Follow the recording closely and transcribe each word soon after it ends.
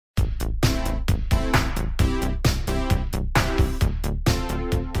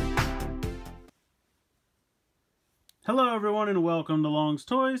Hello everyone and welcome to Long's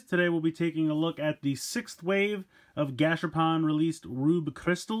Toys. Today we'll be taking a look at the 6th wave of Gashapon released Ruebe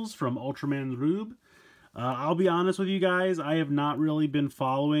crystals from Ultraman Ruebe. I'll be honest with you guys, I have not really been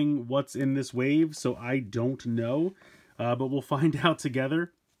following what's in this wave, so I don't know. But we'll find out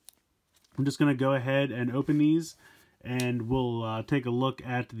together. I'm just going to go ahead and open these and we'll take a look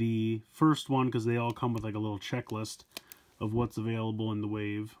at the first one because they all come with like a little checklist of what's available in the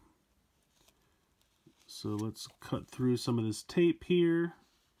wave. So let's cut through some of this tape here.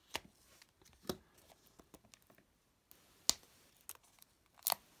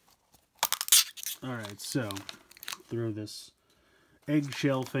 Alright, so throw this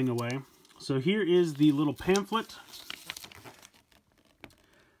eggshell thing away. So here is the little pamphlet.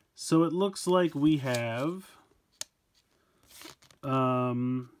 So it looks like we have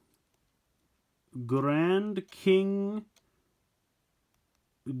Grand King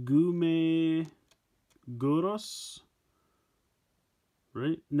Goros,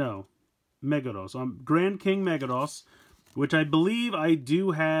 right? No, Megaros. Grand King Megaros, which I believe I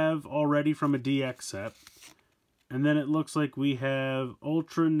do have already from a DX set. And then it looks like we have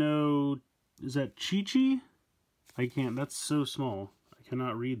Ultra No... Is that Chi-Chi? I can't... That's so small. I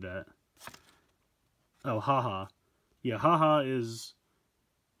cannot read that. Oh, Haha. Yeah, Haha is...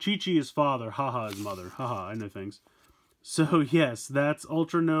 Chi-Chi is father, Haha is mother. Haha, I know things. So, yes, that's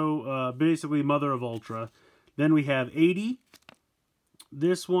Ultra No, basically Mother of Ultra. Then we have 80.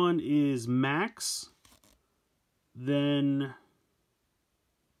 This one is Max. Then,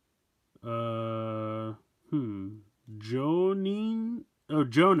 Jonine? Oh,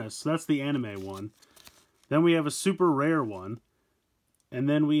 Jonas. That's the anime one. Then we have a super rare one. And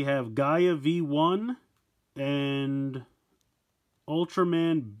then we have Gaia V1 and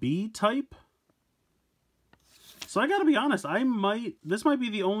Ultraman B-type. So I gotta be honest, this might be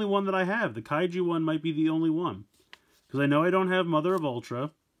the only one that I have. The Kaiju one might be the only one. Because I know I don't have Mother of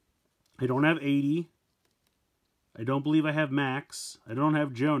Ultra. I don't have 80. I don't believe I have Max. I don't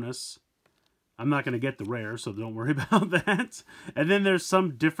have Jonas. I'm not going to get the rare, so don't worry about that. And then there's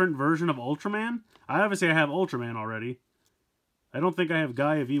some different version of Ultraman. I have Ultraman already. I don't think I have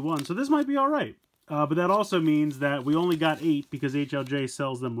Gaia V1, so this might be alright. But that also means that we only got 8 because HLJ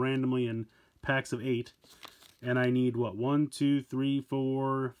sells them randomly in packs of 8. And I need, what, 1, 2, 3,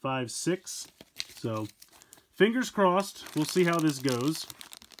 4, 5, 6. So, fingers crossed. We'll see how this goes.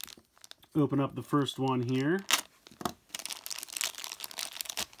 Open up the first one here.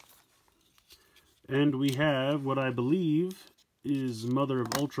 And we have what I believe is Mother of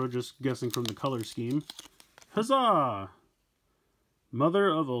Ultra, just guessing from the color scheme. Huzzah! Mother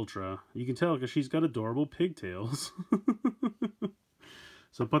of Ultra. You can tell because she's got adorable pigtails.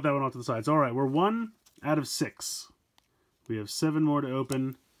 So put that one off to the side. So, alright, we're 1 out of 6. We have 7 more to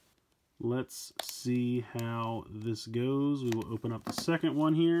open. Let's see how this goes. We will open up the second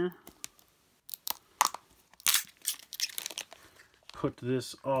one here. Put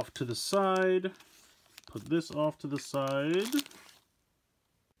this off to the side. Put this off to the side.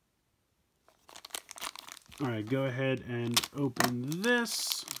 Alright, go ahead and open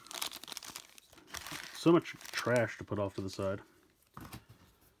this. So much trash to put off to the side.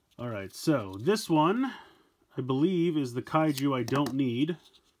 Alright, so this one, I believe, is the Kaiju I don't need.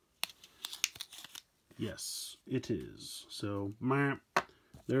 Yes, it is. So,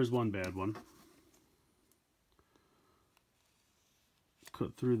 there's one bad one.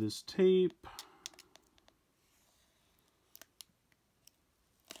 Cut through this tape.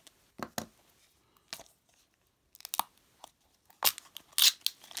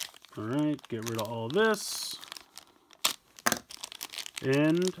 Alright, get rid of all this.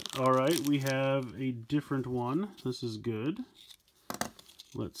 And, alright, we have a different one. This is good.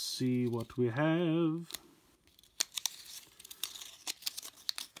 Let's see what we have.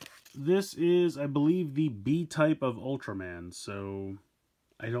 This is, I believe, the B-type of Ultraman, so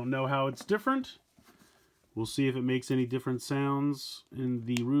I don't know how it's different. We'll see if it makes any different sounds in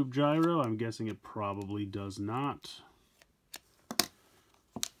the Ruebe Gyro. I'm guessing it probably does not.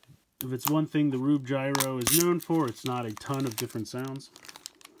 If it's one thing the Ruebe Gyro is known for, it's not a ton of different sounds.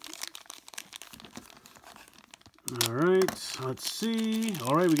 Alright, let's see.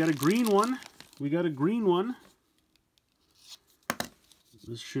 Alright, we got a green one. We got a green one.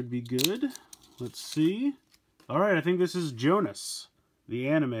 This should be good. Let's see. Alright, I think this is Jonas, the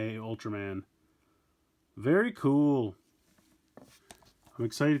anime Ultraman. Very cool. I'm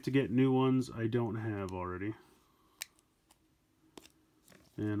excited to get new ones I don't have already.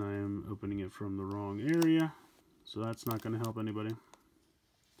 And I am opening it from the wrong area, so that's not going to help anybody.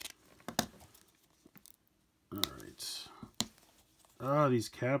 Alright. Ah, these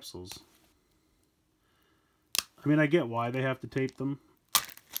capsules. I mean, I get why they have to tape them,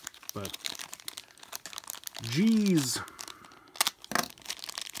 but geez.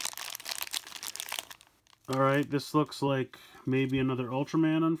 Alright, this looks like maybe another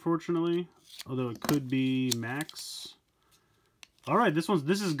Ultraman, unfortunately. Although it could be Max. Alright, this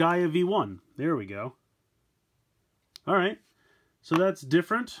is Gaia V1. There we go. Alright, so that's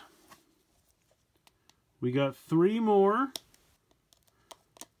different. We got 3 more.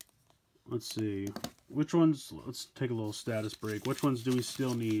 Let's see. Which ones? Let's take a little status break. Which ones do we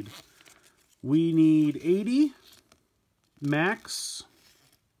still need? We need 80, Max.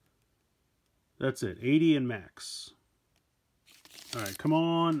 That's it. 80 and Max. Alright, come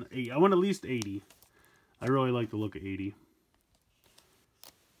on. 80. I want at least 80. I really like the look of 80.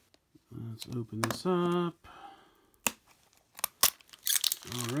 Let's open this up.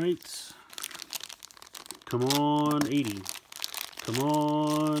 Alright. Come on, 80. Come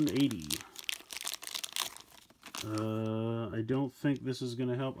on, 80. I don't think this is going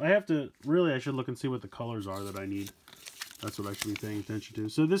to help. I have to, really, I should look and see what the colors are that I need. That's what I should be paying attention to.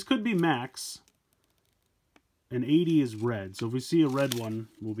 So this could be Max. And 80 is red. So if we see a red one,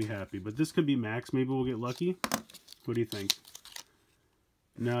 we'll be happy. But this could be Max. Maybe we'll get lucky. What do you think?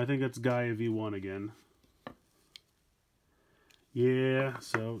 No, I think that's Gaia V1 again. Yeah,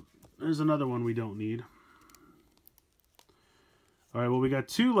 so there's another one we don't need. Alright, well, we got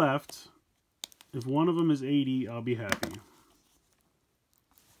 2 left. If one of them is 80, I'll be happy.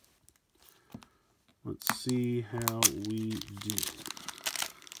 Let's see how we do.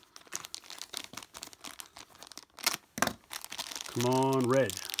 Come on,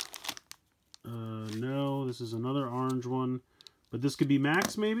 red. No, this is another orange one. But this could be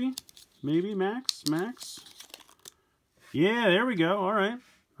Max, maybe? Maybe Max? Max? Yeah, there we go. Alright.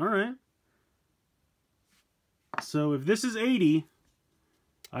 Alright. So if this is 80,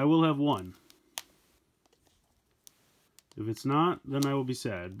 I will have 1. If it's not, then I will be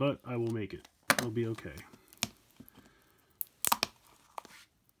sad. But I will make it. It'll be okay.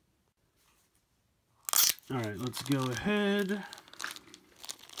 Alright, let's go ahead.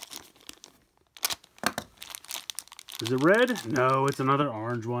 Is it red? No, it's another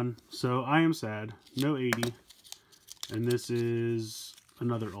orange one. So I am sad. No 80. And this is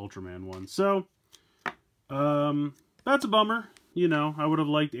another Ultraman one. So, that's a bummer. You know, I would have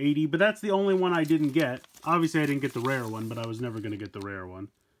liked 80, but that's the only one I didn't get. Obviously, I didn't get the rare one, but I was never going to get the rare one.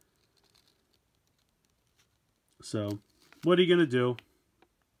 So, what are you going to do?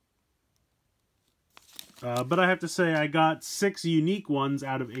 But I have to say, I got 6 unique ones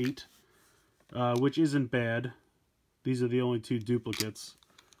out of 8, which isn't bad. These are the only 2 duplicates.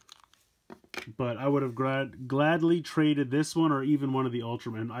 But I would have gladly traded this one or even one of the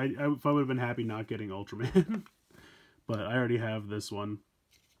Ultraman. If I would have been happy not getting Ultraman. But I already have this one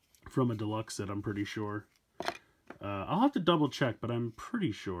from a deluxe set, I'm pretty sure. I'll have to double check, but I'm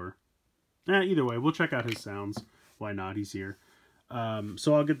pretty sure. Either way, we'll check out his sounds. Why not? He's here.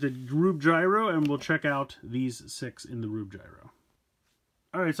 So I'll get the Ruebe Gyro, and we'll check out these 6 in the Ruebe Gyro.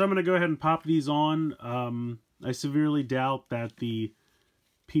 Alright, so I'm going to go ahead and pop these on. I severely doubt that the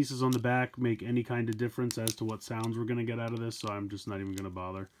pieces on the back make any kind of difference as to what sounds we're going to get out of this, so I'm just not even going to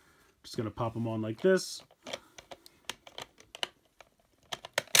bother. Just going to pop them on like this.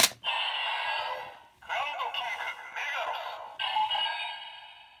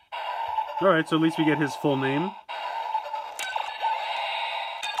 Alright, so at least we get his full name.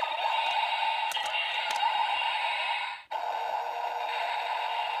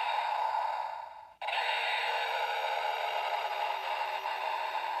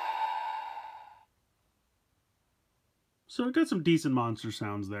 So it got some decent monster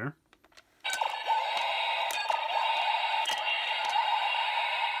sounds there.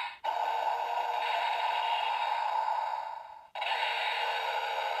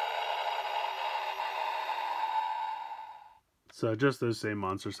 So just those same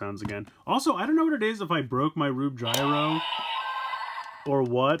monster sounds again. Also, I don't know what it is if I broke my Ruebe Gyro or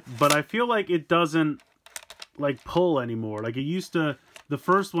what, but I feel like it doesn't like pull anymore. Like it used to. The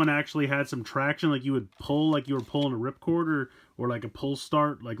first one actually had some traction, like you would pull like you were pulling a ripcord or like a pull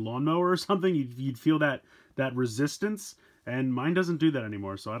start like lawnmower or something. You'd feel that resistance, and mine doesn't do that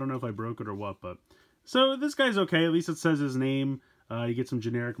anymore. So I don't know if I broke it or what, but so this guy's okay. At least it says his name. You get some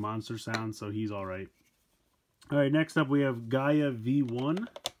generic monster sounds, so he's all right. All right, next up we have Gaia V1.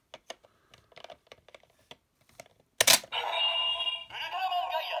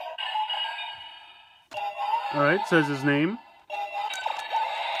 All right, says his name.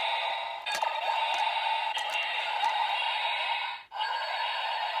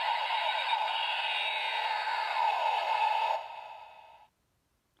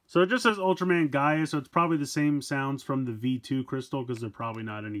 So it just says Ultraman Gaia, so it's probably the same sounds from the V2 crystal, because they're probably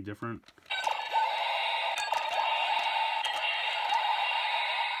not any different.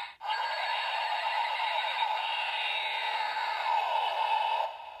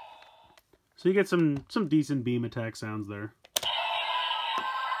 So you get some decent beam attack sounds there.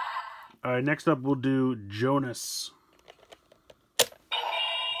 Alright, next up we'll do Jonas.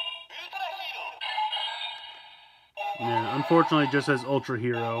 Yeah, unfortunately it just says Ultra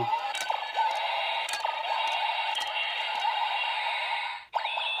Hero.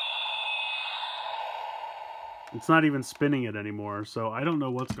 It's not even spinning it anymore, so I don't know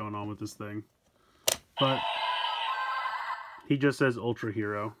what's going on with this thing. But he just says Ultra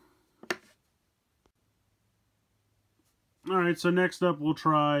Hero. Alright, so next up we'll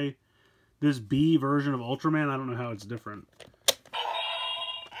try this B version of Ultraman. I don't know how it's different.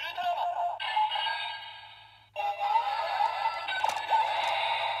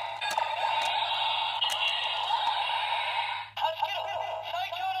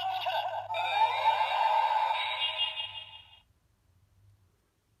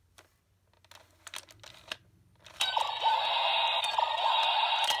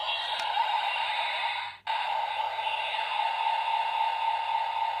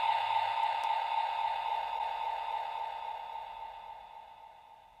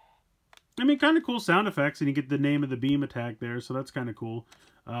 I mean, kind of cool sound effects, and you get the name of the beam attack there, so that's kind of cool.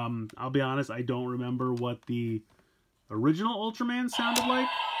 I'll be honest, I don't remember what the original Ultraman sounded like,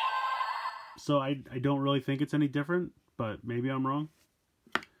 so I don't really think it's any different, but maybe I'm wrong.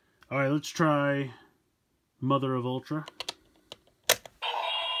 Alright, let's try Mother of Ultra.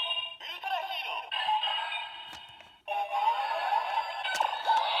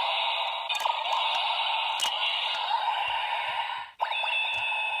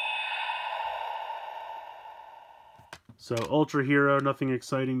 So, Ultra Hero, nothing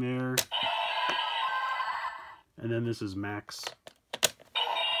exciting there. And then this is Max.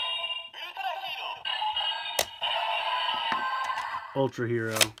 Ultra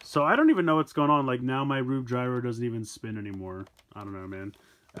Hero. So, I don't even know what's going on. Like, now my Ruebe gyro doesn't even spin anymore. I don't know, man.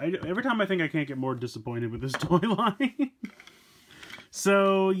 Every time I think I can't get more disappointed with this toy line.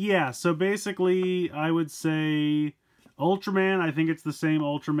 So, yeah. So, basically, I would say Ultraman. I think it's the same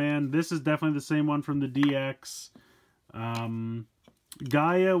Ultraman. This is definitely the same one from the DX.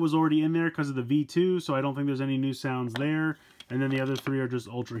 Gaia was already in there because of the V2, so I don't think there's any new sounds there. And then the other three are just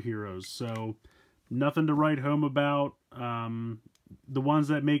Ultra Heroes. So, nothing to write home about. The ones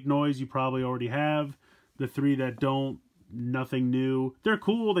that make noise you probably already have. The three that don't, nothing new. They're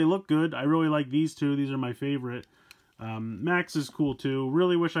cool, they look good. I really like these two. These are my favorite. Max is cool too.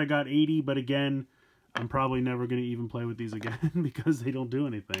 Really wish I got 80, but again, I'm probably never going to even play with these again because they don't do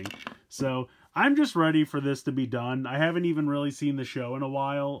anything. So, I'm just ready for this to be done. I haven't even really seen the show in a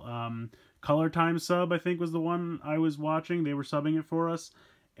while. Color Time Sub, I think, was the one I was watching. They were subbing it for us,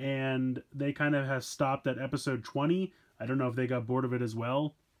 and they kind of have stopped at episode 20. I don't know if they got bored of it as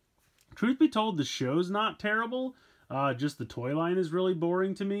well. Truth be told, the show's not terrible. Just the toy line is really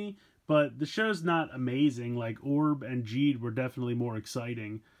boring to me. But the show's not amazing. Like, Orb and Jeed were definitely more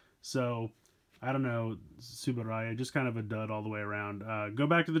exciting. So, I don't know, Subaraya, just kind of a dud all the way around. Go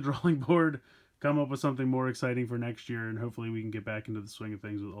back to the drawing board, come up with something more exciting for next year, and hopefully we can get back into the swing of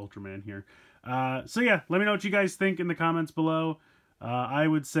things with Ultraman here. So yeah, let me know what you guys think in the comments below. I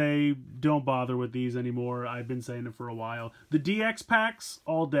would say don't bother with these anymore. I've been saying it for a while. The DX packs,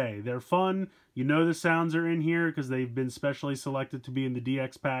 all day. They're fun. You know the sounds are in here because they've been specially selected to be in the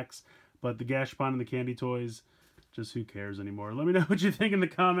DX packs. But the Gashapon and the Candy Toys, just who cares anymore. Let me know what you think in the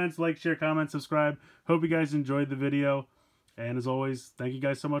comments. Like, share, comment, subscribe. Hope you guys enjoyed the video. And as always, thank you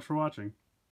guys so much for watching.